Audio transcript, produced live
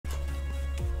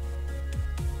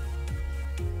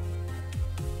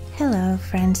Hello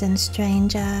friends and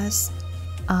strangers,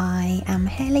 I am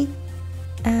Heli,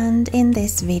 and in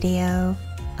this video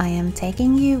I am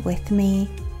taking you with me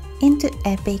into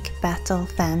Epic Battle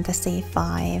Fantasy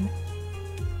 5,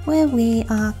 where we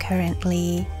are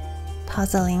currently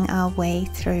puzzling our way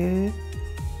through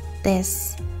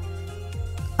this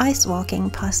ice walking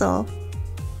puzzle,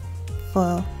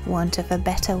 for want of a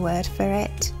better word for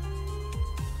it.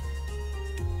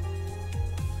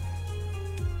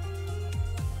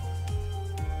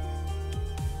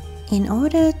 In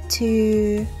order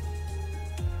to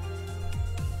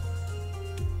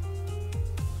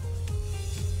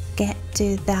get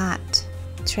to that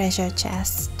treasure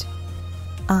chest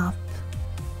up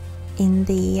in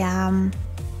the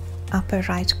upper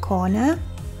right corner,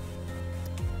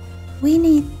 we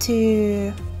need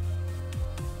to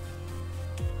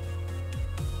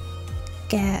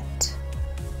get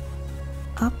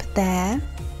up there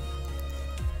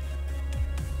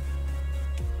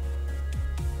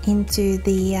into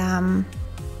the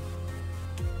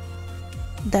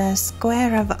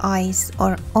square of ice,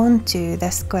 or onto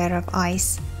the square of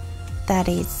ice that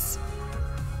is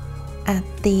at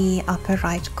the upper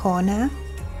right corner,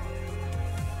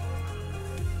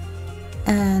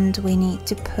 and we need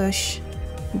to push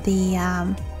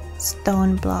the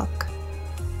stone block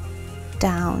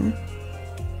down.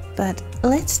 But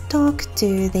let's talk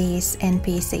to these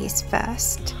NPCs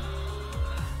first.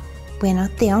 We're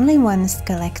not the only ones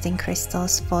collecting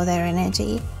crystals for their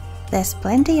energy. There's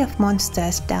plenty of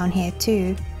monsters down here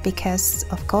too, because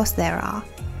of course there are.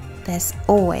 There's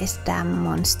always damn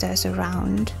monsters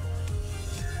around.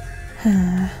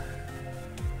 And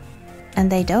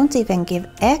they don't even give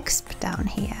exp down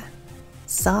here.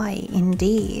 Sigh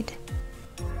indeed.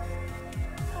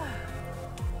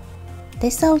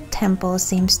 This old temple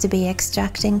seems to be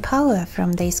extracting power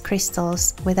from these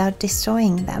crystals without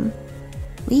destroying them.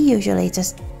 We usually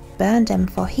just burn them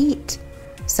for heat,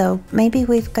 so maybe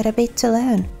we've got a bit to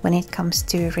learn when it comes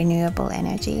to renewable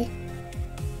energy.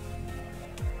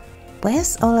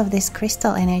 Where's all of this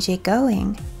crystal energy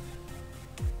going?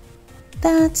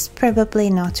 That's probably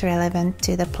not relevant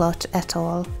to the plot at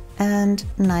all, and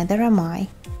neither am I.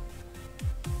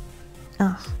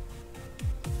 Oh.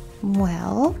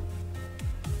 Well,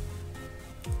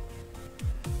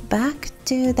 back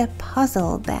to the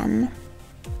puzzle then.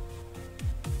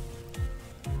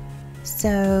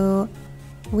 So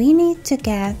we need to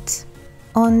get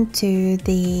onto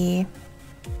the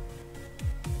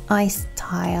ice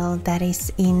tile that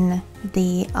is in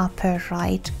the upper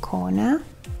right corner.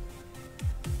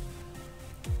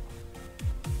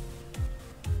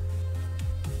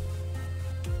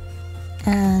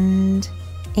 And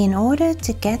in order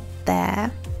to get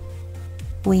there,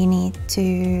 we need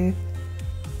to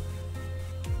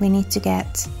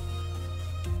get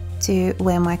to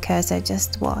where my cursor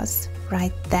just was,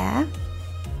 right there,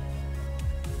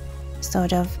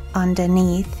 sort of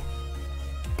underneath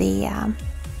the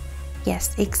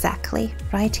yes, exactly,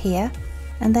 right here.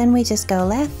 And then we just go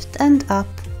left and up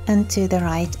and to the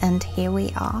right, and here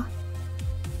we are.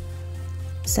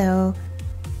 So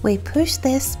we push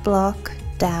this block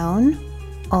down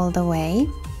all the way,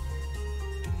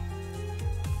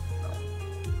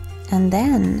 and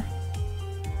then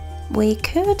we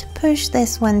could push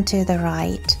this one to the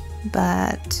right,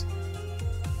 but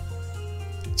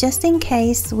just in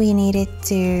case we need it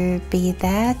to be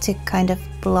there to kind of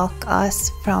block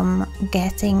us from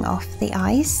getting off the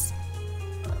ice,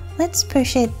 let's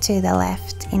push it to the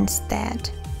left instead.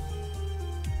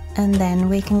 And then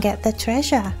we can get the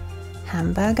treasure: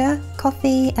 hamburger,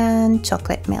 coffee and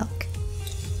chocolate milk.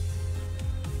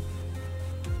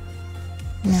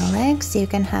 No legs, you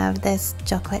can have this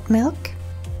chocolate milk.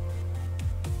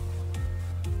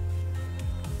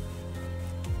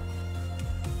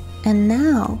 And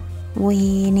now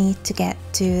we need to get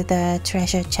to the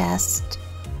treasure chest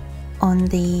on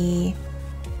the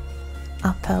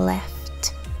upper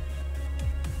left.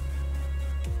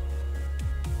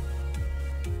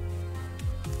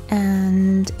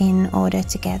 And in order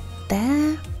to get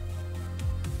there,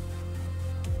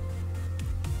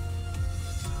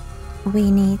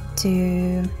 we need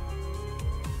to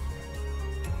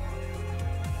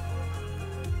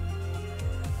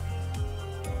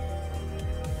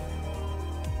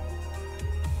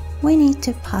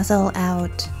puzzle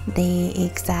out the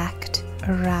exact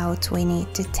route we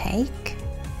need to take.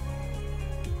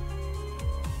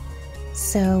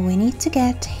 So we need to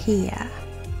get here,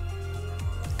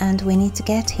 and we need to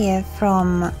get here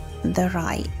from the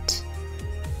right.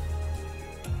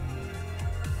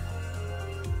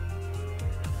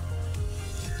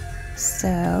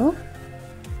 So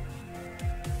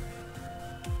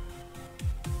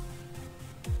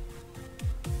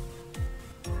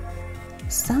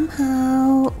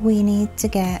somehow we need to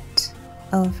get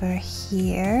over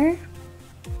here.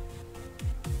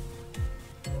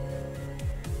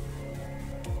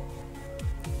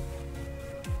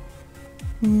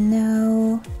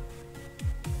 No.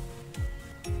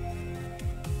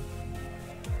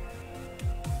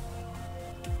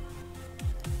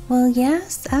 Well,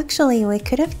 yes, actually we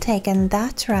could have taken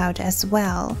that route as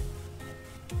well.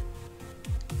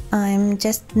 I'm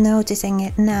just noticing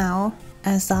it now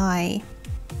as I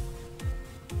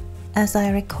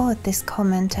record this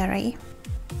commentary.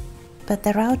 But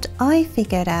the route I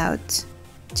figured out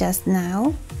just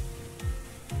now,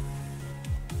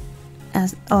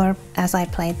 as I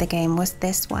played the game, was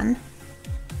this one.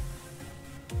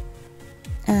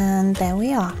 And there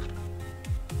we are.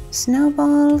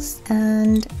 Snowballs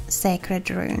and sacred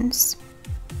runes.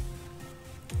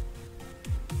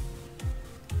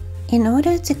 In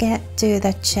order to get to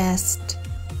the chest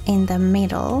in the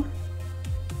middle,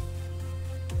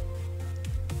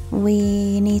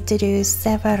 we need to do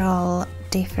several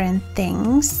different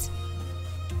things.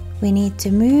 We need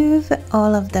to move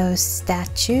all of those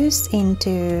statues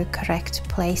into correct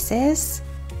places,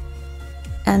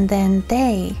 and then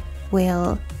they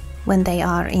will, when they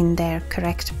are in their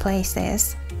correct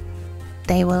places,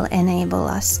 they will enable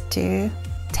us to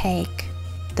take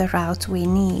the route we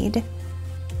need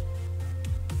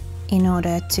in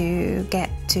order to get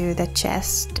to the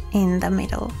chest in the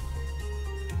middle.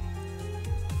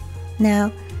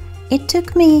 Now, it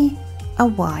took me a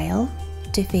while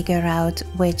to figure out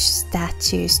which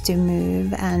statues to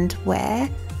move and where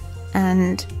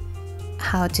and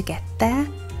how to get there,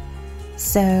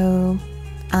 so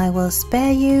I will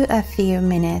spare you a few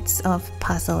minutes of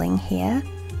puzzling here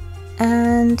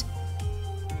and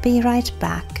be right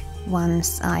back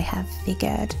once I have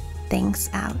figured things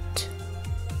out.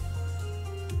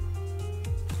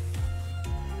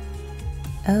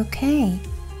 Okay,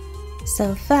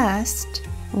 so first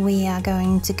we are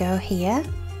going to go here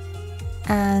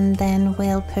and then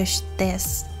we'll push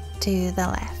this to the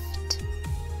left.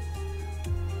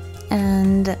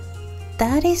 And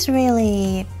that is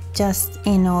really just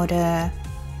in order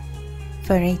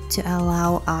for it to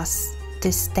allow us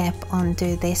to step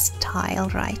onto this tile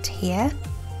right here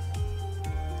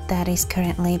that is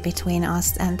currently between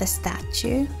us and the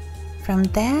statue. From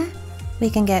there we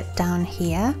can get down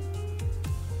here,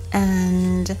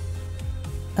 and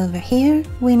over here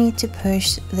we need to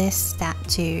push this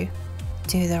statue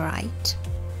to the right.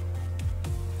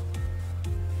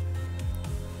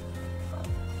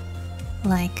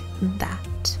 Like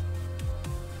that.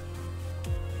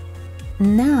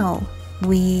 Now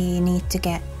we need to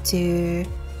get to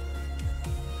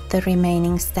the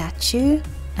remaining statue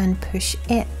and push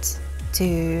it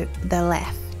to the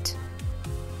left.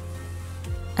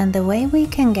 And the way we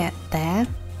can get there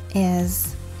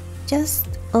is just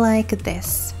like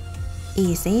this.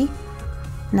 Easy,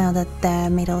 now that the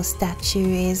middle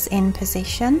statue is in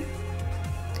position.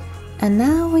 And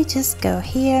now we just go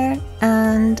here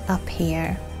and up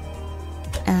here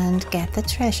and get the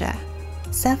treasure.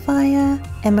 Sapphire,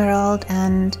 emerald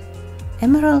and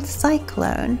emerald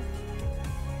cyclone.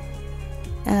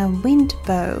 A wind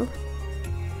bow.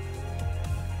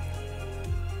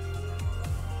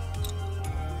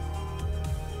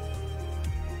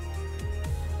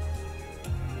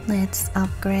 Let's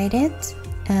upgrade it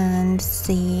and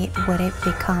see what it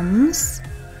becomes.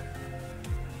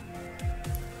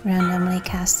 Randomly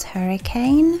cast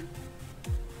hurricane.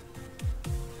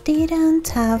 Didn't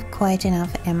have quite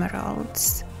enough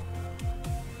emeralds.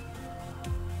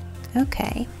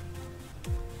 Okay.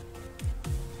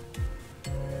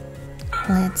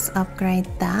 Let's upgrade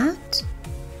that.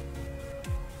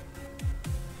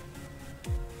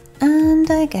 And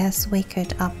I guess we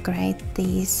could upgrade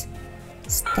these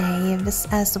staves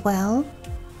as well.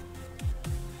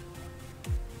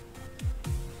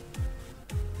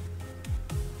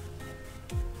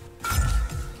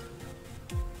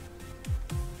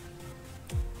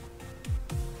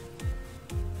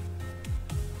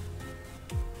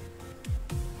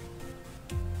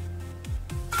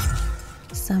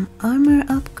 Some armor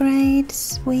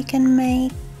upgrades we can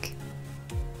make,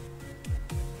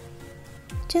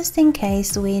 just in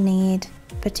case we need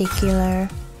particular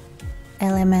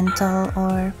elemental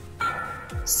or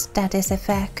status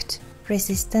effect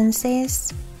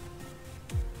resistances.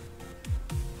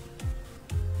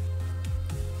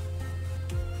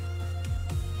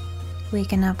 We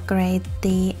can upgrade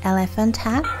the elephant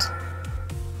hat.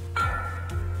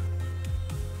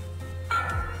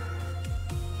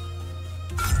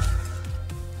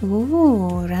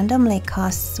 Ooh, randomly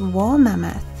costs war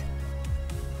mammoth.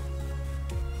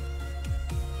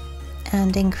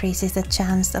 and increases the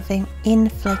chance of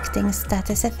inflicting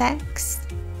status effects.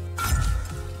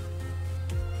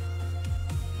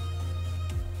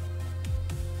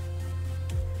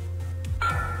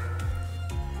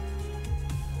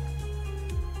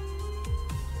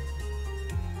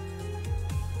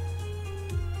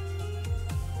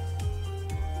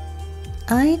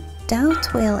 I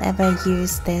doubt we'll ever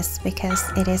use this because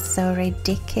it is so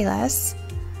ridiculous,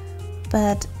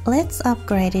 but let's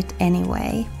upgrade it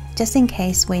anyway, just in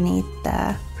case we need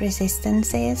the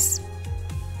resistances.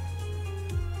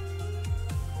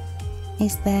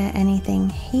 Is there anything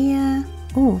here?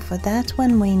 Ooh, for that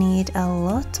one we need a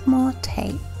lot more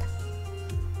tape.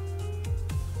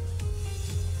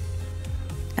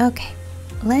 Okay,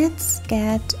 let's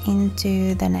get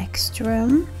into the next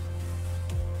room.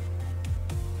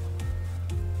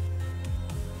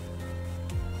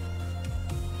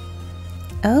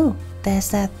 Oh,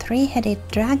 there's a three-headed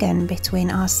dragon between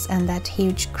us and that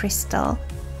huge crystal.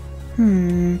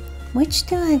 Which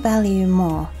do I value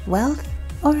more, wealth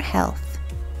or health?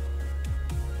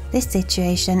 This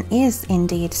situation is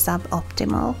indeed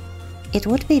suboptimal. It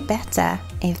would be better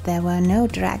if there were no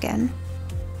dragon.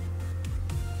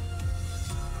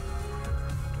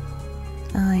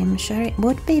 I'm sure it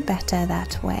would be better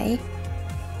that way.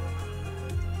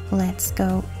 Let's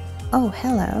go. Oh,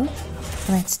 hello.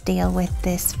 Let's deal with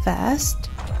this first.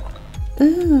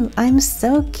 Ooh, I'm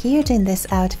so cute in this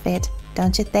outfit,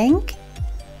 don't you think?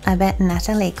 I bet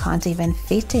Natalie can't even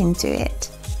fit into it.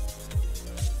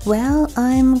 Well,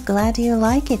 I'm glad you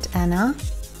like it, Anna.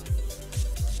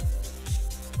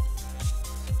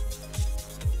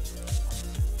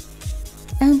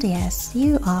 And yes,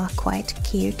 you are quite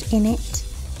cute in it.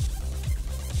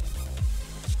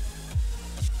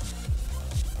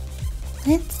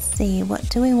 Let's see, what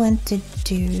do we want to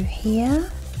do here?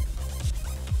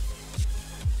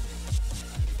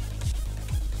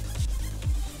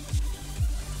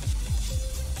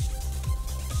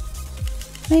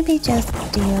 Maybe just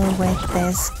deal with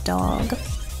this dog.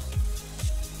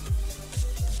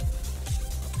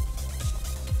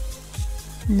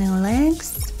 No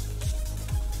legs.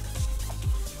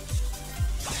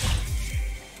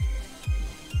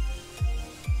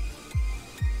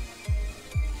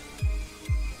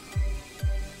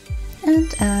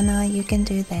 And Anna, you can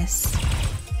do this.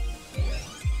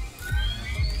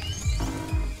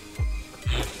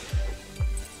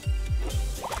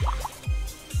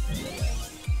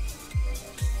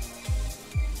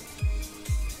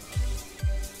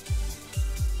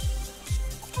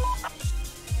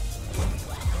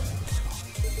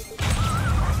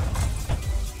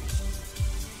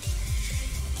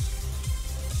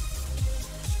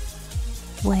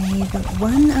 Wave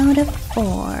 1 out of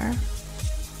 4.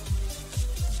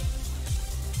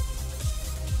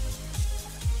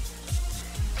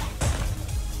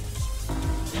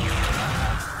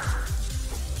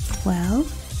 Well,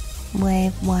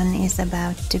 wave 1 is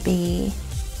about to be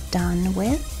done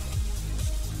with.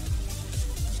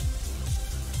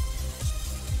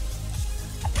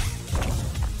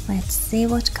 Let's see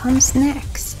what comes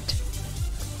next.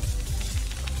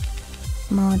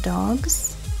 More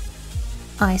dogs,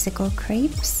 icicle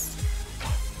creeps,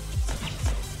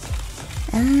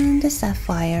 and a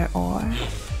sapphire ore.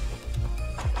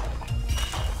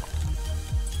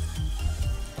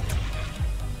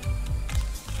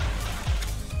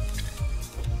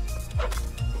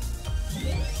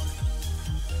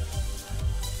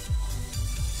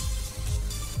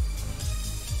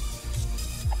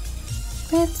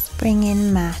 Let's bring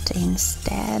in Matt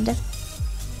instead.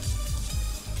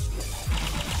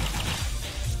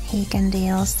 He can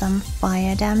deal some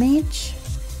fire damage.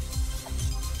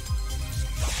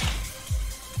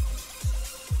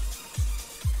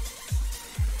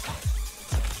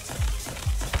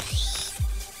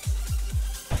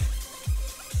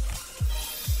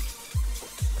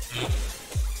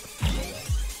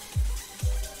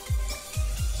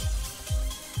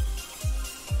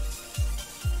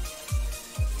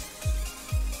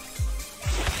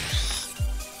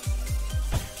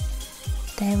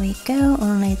 There we go,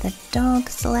 only the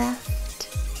dogs left.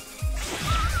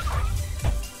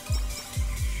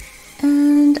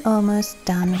 And almost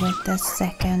done with the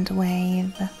second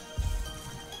wave.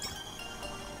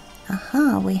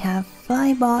 Aha, we have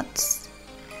flybots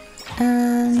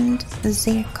and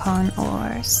zircon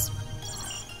ores.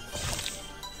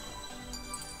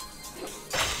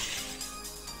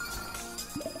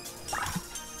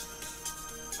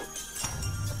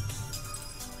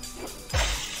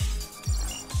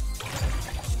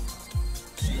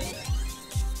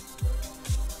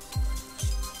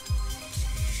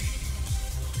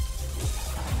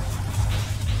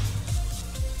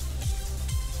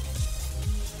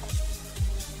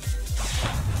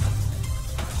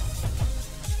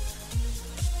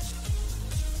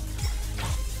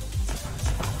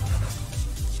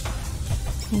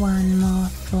 One more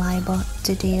flybot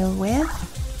to deal with.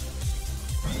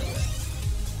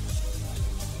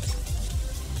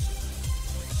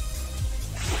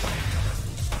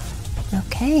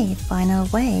 Okay, final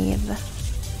wave.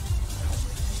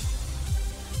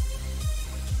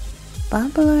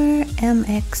 Bubbler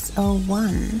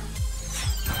MX01.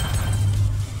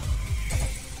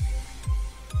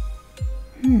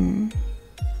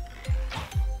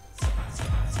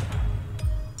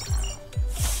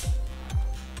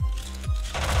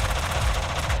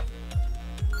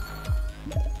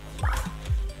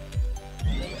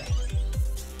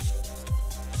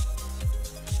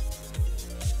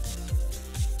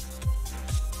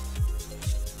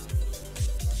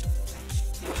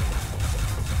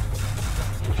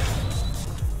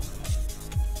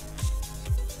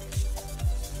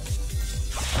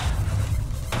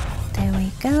 There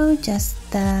we go,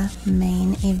 just the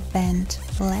main event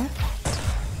left.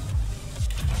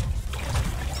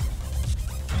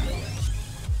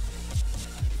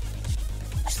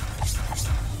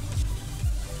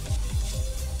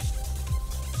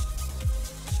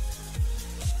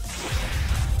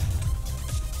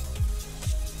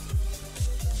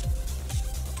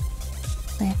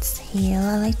 Let's heal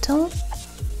a little.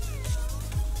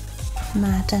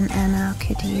 Matt and Anna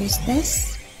could use this.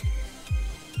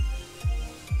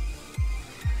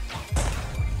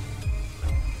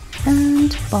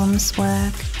 And bombs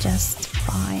work just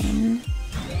fine.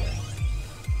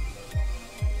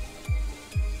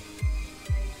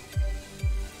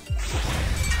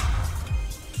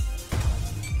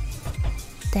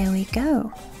 There we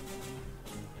go.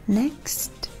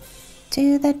 Next,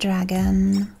 to the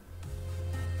dragon.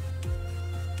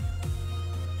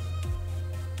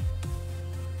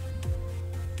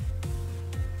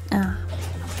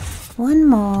 One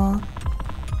more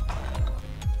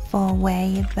for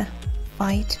wave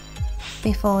fight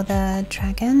before the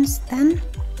dragons then.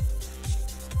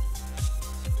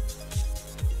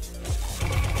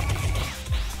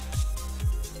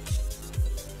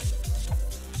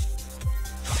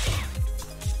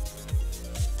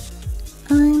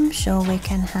 I'm sure we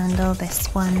can handle this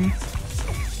one.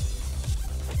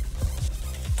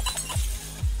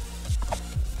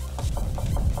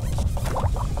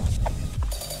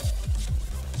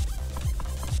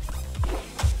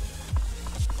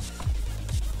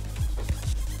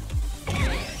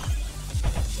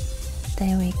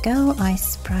 There we go,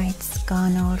 Ice Sprite's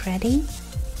gone already.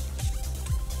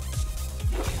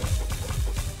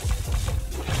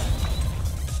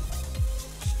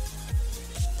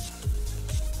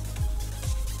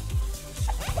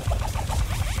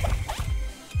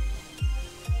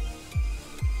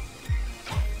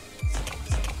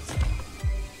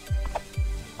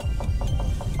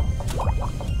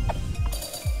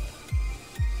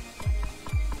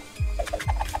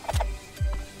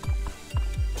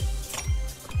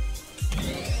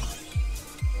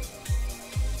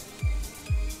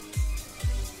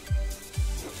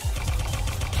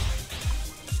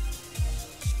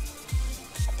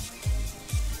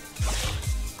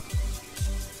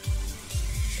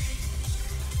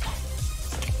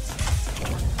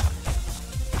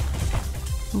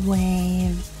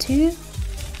 Wave 2,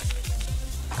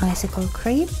 Icicle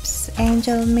Creeps,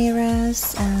 Angel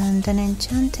Mirrors, and an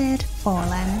Enchanted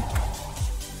Fallen.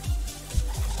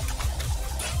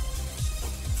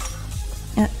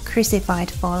 Crucified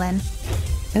Fallen.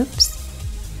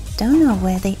 Oops. Don't know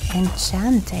where the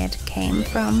Enchanted came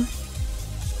from.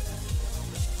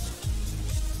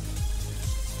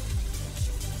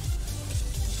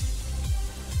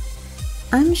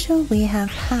 I'm sure we have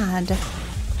had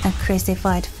a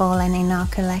Crucified Fallen in our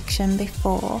collection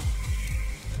before.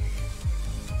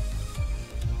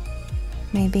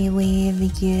 Maybe we've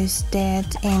used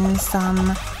it in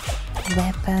some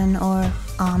weapon or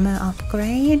armor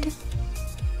upgrade.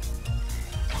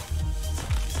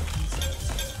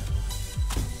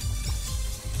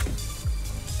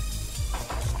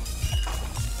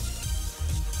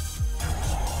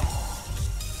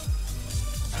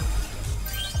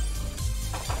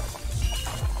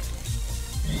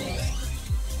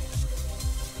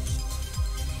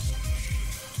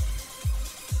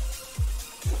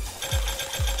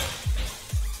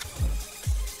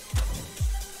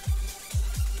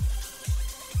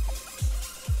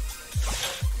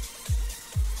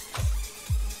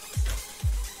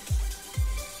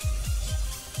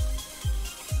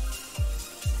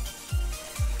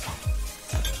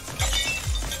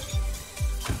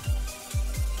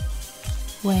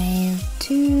 Wave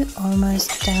 2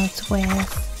 almost dealt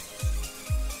with.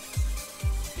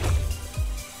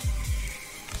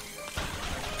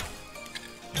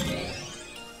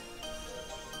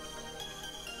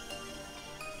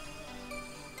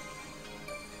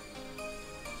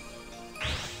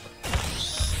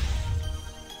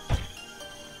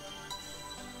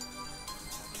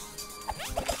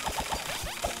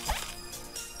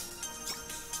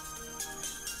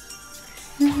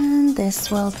 And this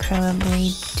will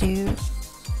probably do.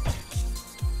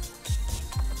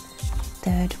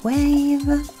 Third wave.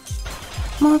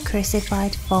 More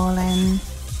crucified fallen.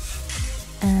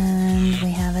 And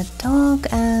we have a dog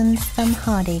and some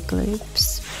hardy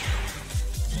gloops.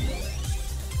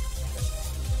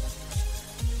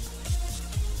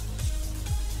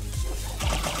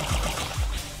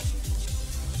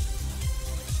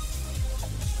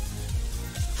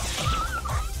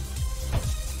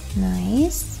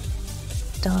 Nice.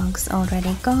 Dog's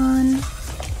already gone.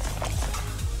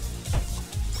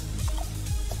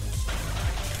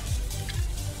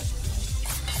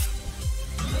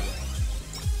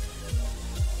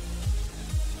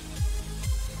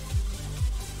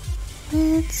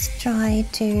 Let's try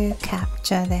to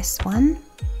capture this one.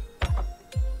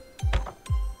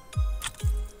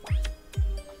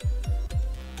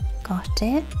 Got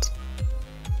it.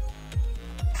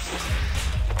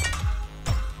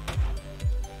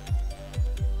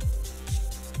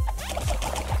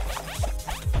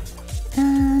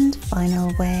 And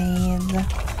final wave.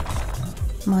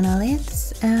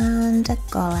 Monoliths and a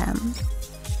golem.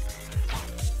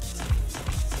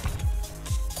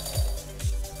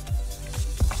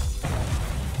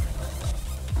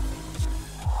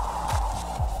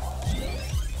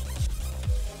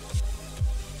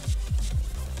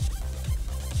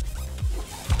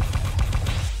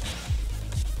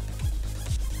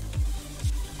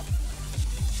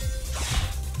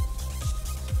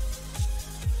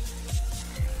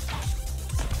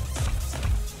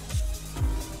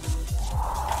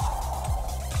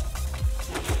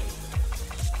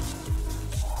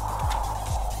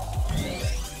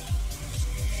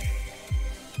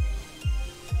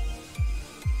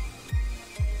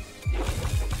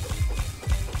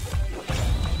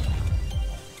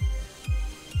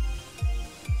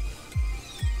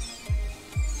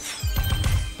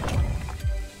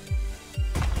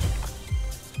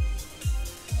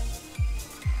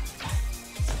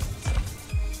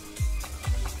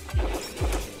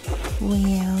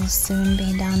 We'll soon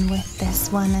be done with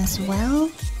this one as well.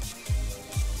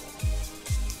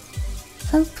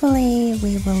 Hopefully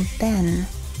we will then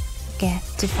get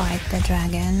to fight the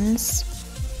dragons.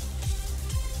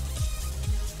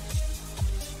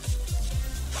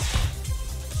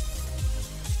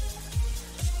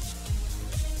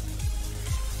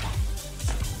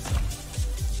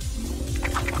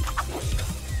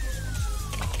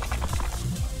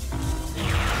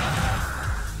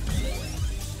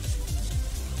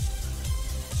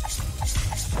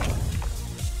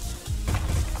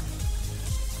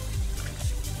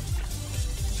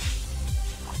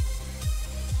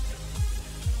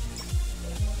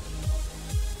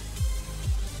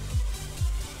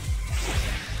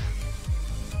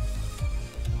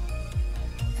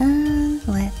 And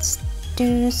let's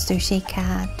do Sushi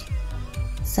Cat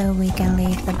so we can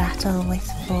leave the battle with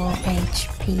full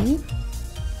HP.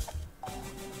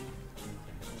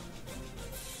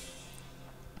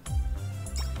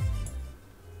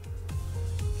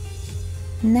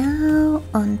 Now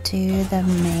onto the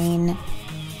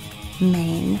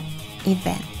main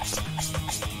event.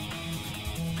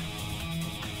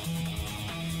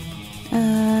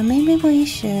 Maybe we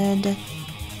should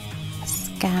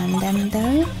scan them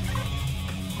though.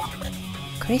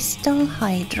 Crystal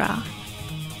Hydra.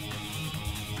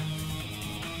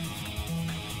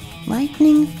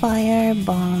 Lightning, fire,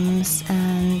 bombs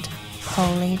and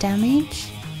holy damage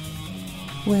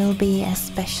will be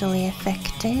especially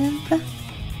effective.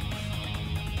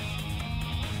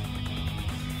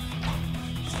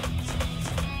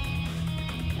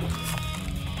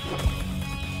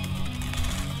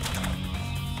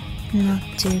 Not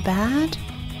too bad.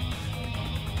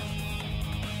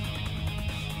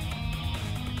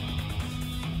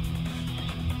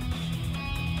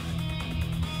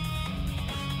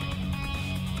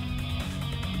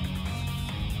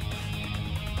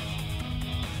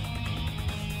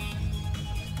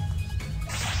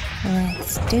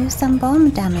 Let's do some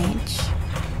bomb damage.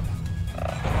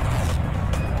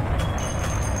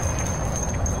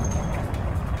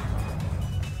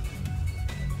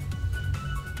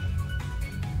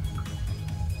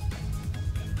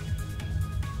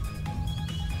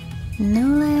 No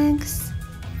legs.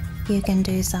 You can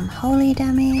do some holy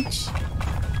damage.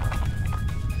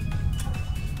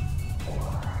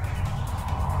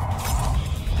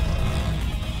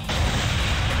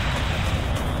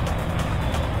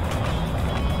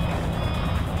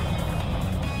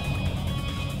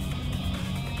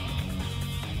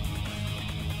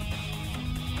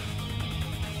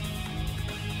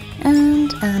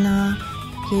 And Anna,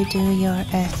 you do your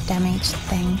earth damage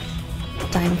thing.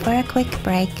 Time for a quick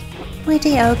break.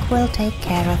 Mighty Oak will take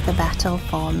care of the battle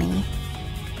for me.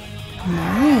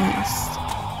 Nice.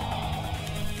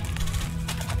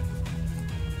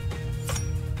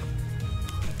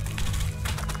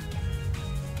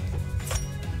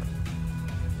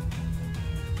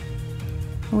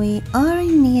 We are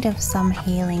in need of some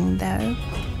healing though.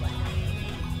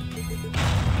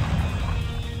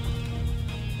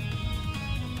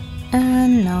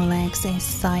 And No Legs is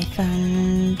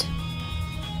siphoned.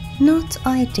 Not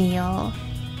ideal.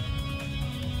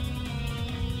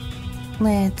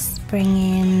 Let's bring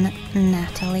in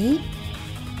Natalie.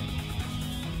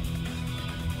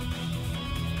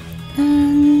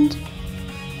 And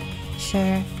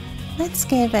sure, let's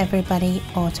give everybody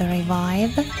auto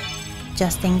revive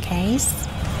just in case.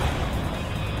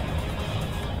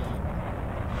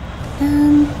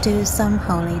 And do some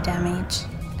holy damage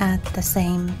at the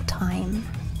same time.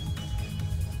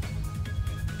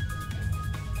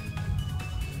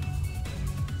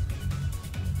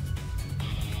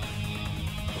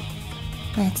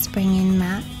 Let's bring in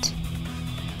Matt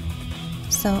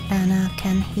so Anna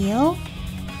can heal.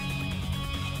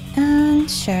 And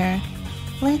sure,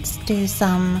 let's do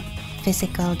some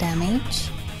physical damage.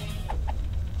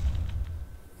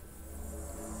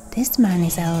 This man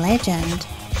is a legend.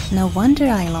 No wonder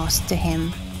I lost to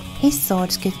him. His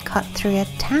swords could cut through a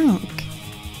tank.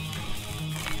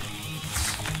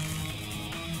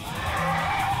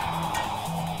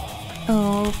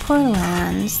 Oh, poor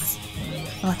Lance.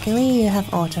 Luckily you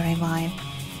have auto-revive.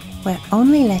 We're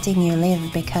only letting you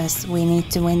live because we need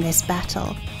to win this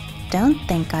battle. Don't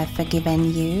think I've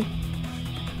forgiven you.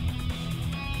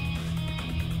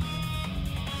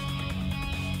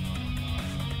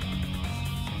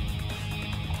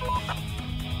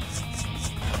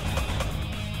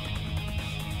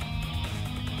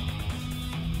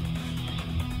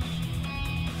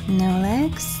 No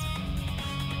Legs?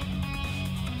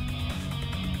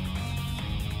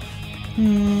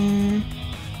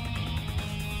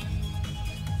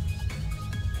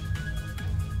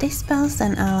 Dispels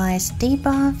an ally's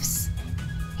debuffs,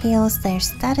 heals their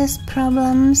status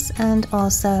problems, and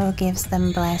also gives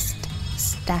them blessed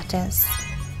status.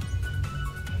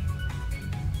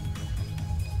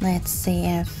 Let's see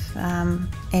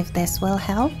if this will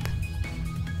help.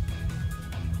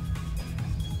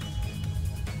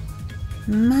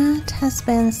 Matt has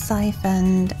been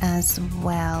siphoned as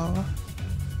well.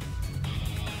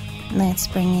 Let's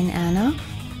bring in Anna.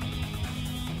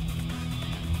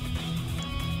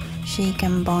 She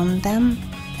can bond them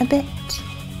a bit.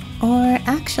 Or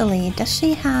actually, does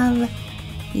she have...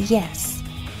 Yes,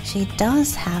 she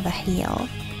does have a heal.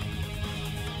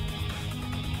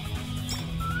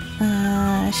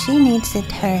 She needs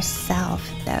it herself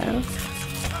though.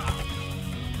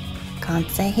 Can't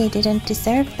say he didn't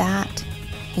deserve that.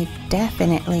 He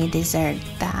definitely deserved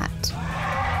that.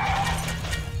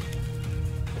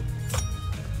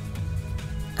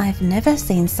 I've never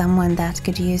seen someone that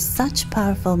could use such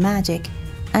powerful magic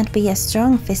and be a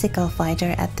strong physical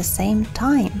fighter at the same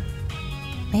time.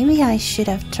 Maybe I should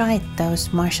have tried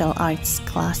those martial arts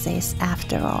classes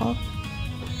after all.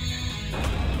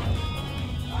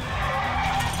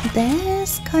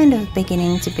 There's kind of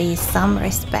beginning to be some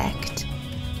respect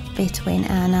between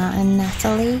Anna and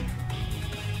Natalie.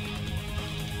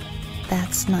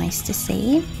 That's nice to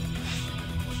see.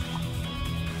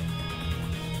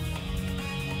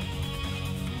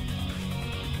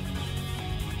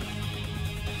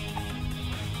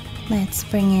 Let's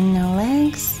bring in No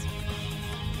Legs.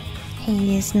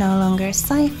 He is no longer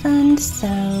siphoned,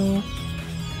 so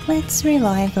let's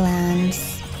revive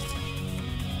Lance.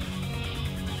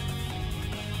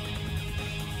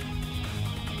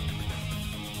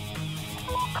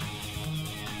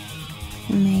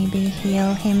 Maybe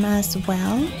heal him as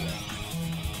well.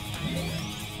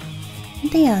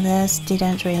 The others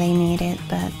didn't really need it,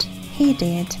 but he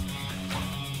did.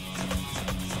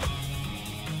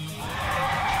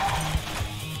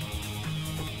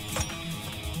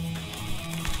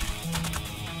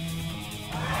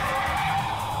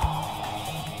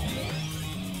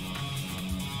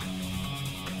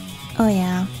 Oh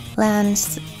yeah,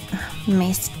 Lance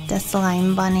missed the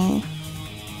slime bunny.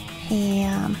 He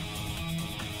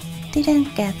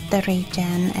didn't get the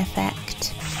regen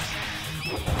effect.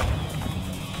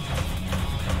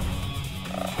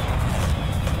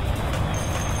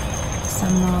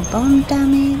 Some more bone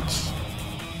damage.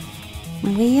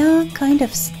 We are kind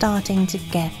of starting to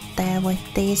get there with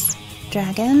these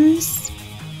dragons.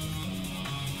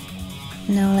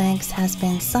 No Legs has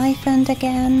been siphoned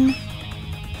again.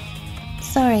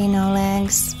 Sorry, No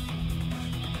Legs.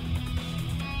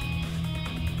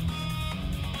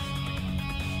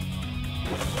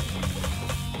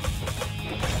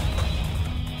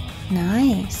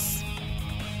 Nice.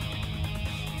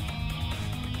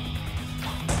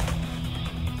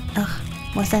 Ugh,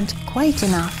 wasn't quite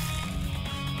enough.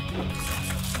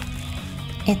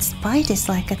 Its bite is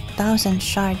like 1,000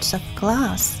 shards of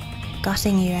glass,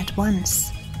 gutting you at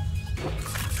once.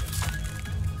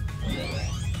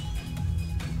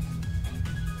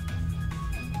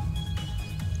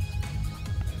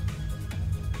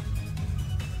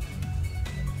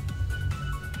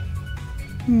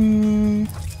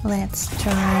 Let's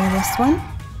try this one.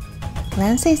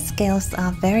 Lance's skills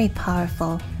are very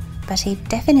powerful, but he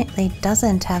definitely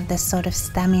doesn't have the sort of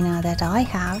stamina that I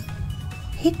have.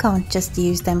 He can't just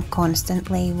use them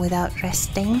constantly without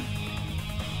resting.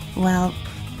 Well,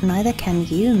 neither can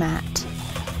you, Matt.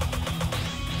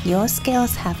 Your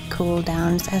skills have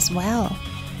cooldowns as well.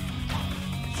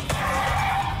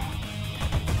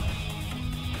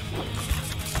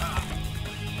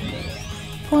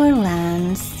 Poor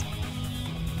Lance.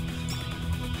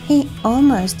 He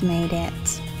almost made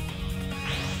it.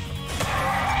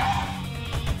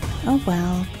 Oh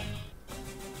well.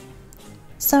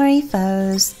 Sorry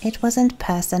foes, it wasn't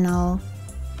personal.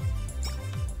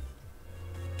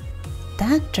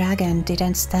 That dragon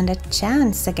didn't stand a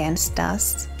chance against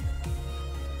us.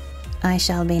 I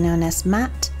shall be known as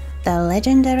Matt, the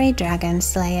legendary dragon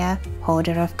slayer,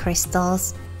 hoarder of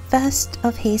crystals, first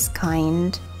of his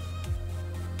kind.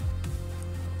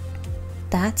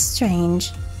 That's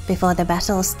strange. Before the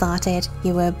battle started,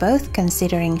 you were both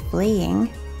considering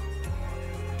fleeing.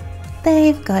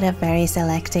 They've got a very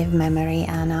selective memory,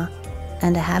 Anna,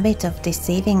 and a habit of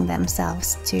deceiving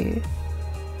themselves too.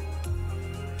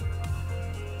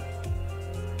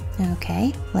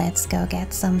 Okay, let's go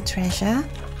get some treasure.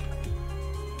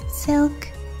 Silk,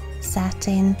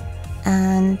 satin,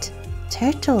 and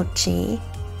turtle chi,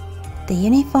 the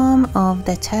uniform of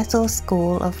the Turtle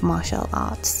School of Martial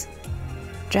Arts.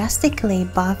 Drastically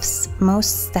buffs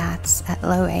most stats at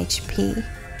low HP.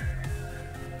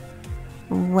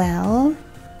 Well,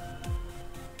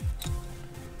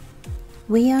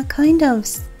 we are kind of,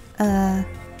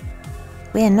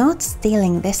 we are not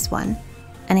stealing this one,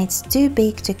 and it's too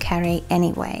big to carry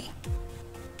anyway.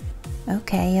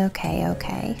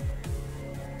 Okay.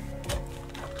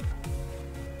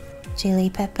 Chili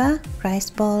pepper, rice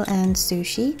ball and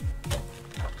sushi.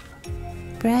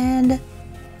 Bread,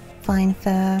 fine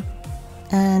fur,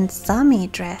 and Sami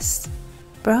dress,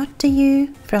 brought to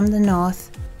you from the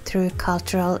north through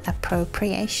cultural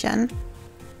appropriation.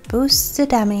 Boosts the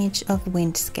damage of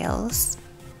wind skills.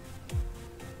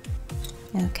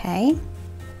 Okay.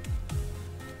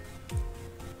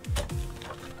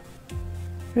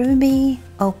 Ruby,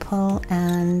 opal,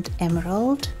 and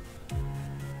emerald.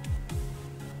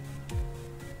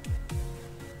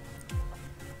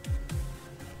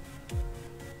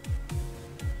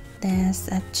 There's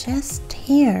a chest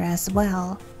here as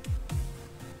well.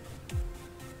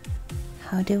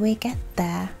 How do we get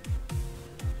there?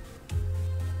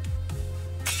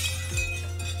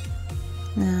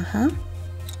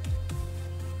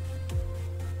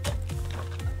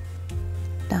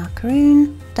 Dark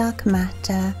rune, dark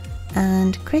matter,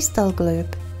 and crystal gloop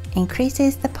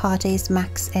increases the party's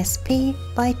max SP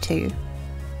by 2.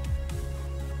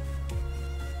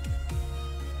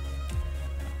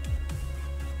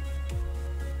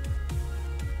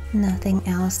 Nothing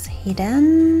else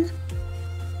hidden?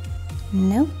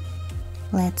 Nope.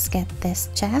 Let's get this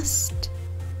chest.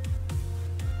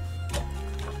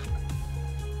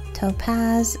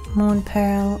 Topaz, moon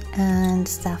pearl, and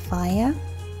sapphire.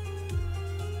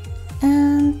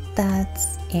 And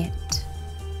that's it.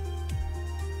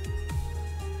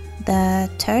 The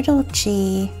turtle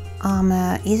chi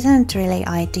armor isn't really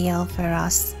ideal for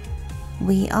us.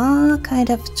 We are kind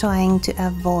of trying to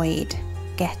avoid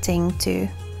getting to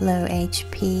low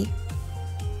HP.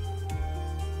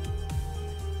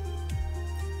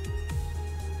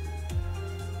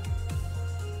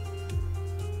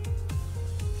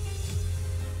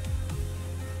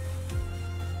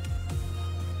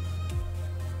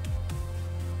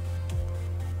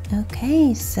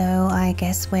 Okay, so I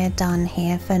guess we're done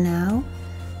here for now.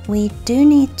 We do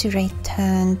need to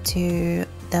return to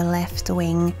the left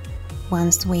wing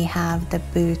once we have the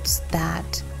boots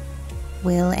that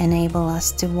will enable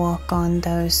us to walk on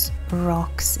those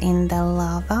rocks in the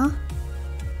lava.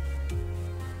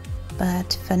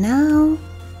 But for now,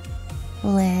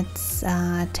 let's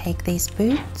take these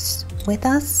boots with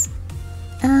us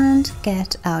and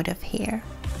get out of here.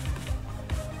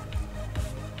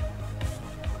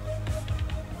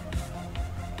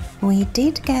 We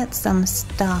did get some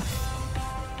stuff.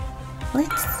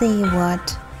 Let's see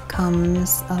what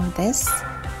comes of this.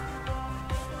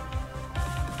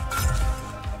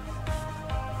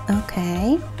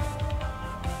 Okay.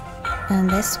 And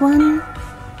this one.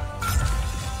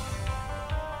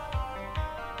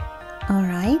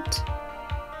 Alright.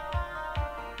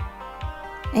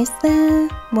 Is there...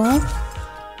 well,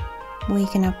 we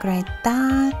can upgrade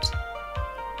that.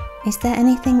 Is there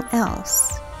anything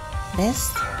else?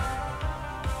 This?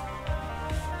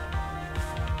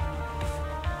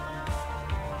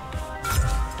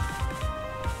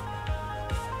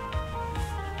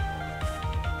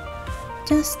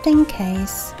 Just in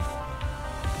case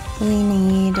we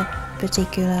need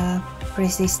particular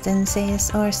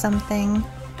resistances or something.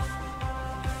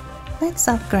 Let's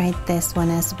upgrade this one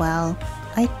as well.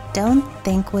 I don't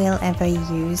think we'll ever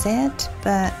use it,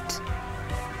 but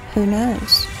who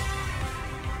knows?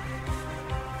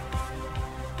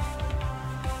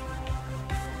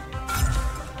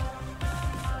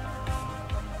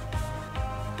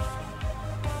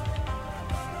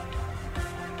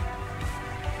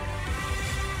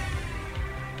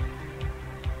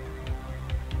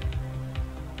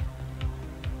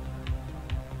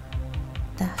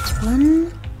 That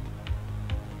one,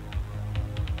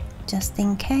 just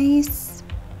in case.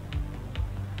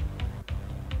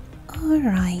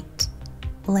 Alright,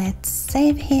 let's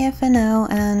save here for now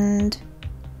and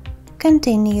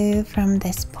continue from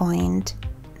this point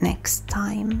next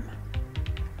time.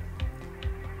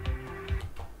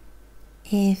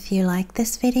 If you like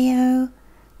this video,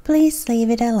 please leave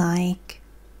it a like,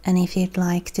 and if you'd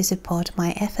like to support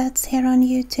my efforts here on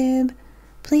YouTube,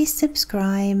 please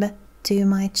subscribe to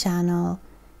my channel.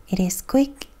 It is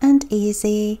quick and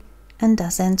easy and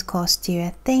doesn't cost you a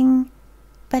thing,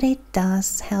 but it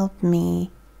does help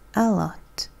me a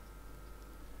lot.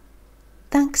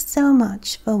 Thanks so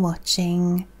much for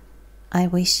watching. I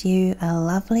wish you a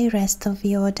lovely rest of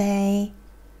your day,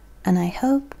 and I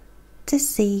hope to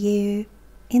see you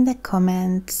in the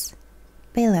comments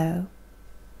below.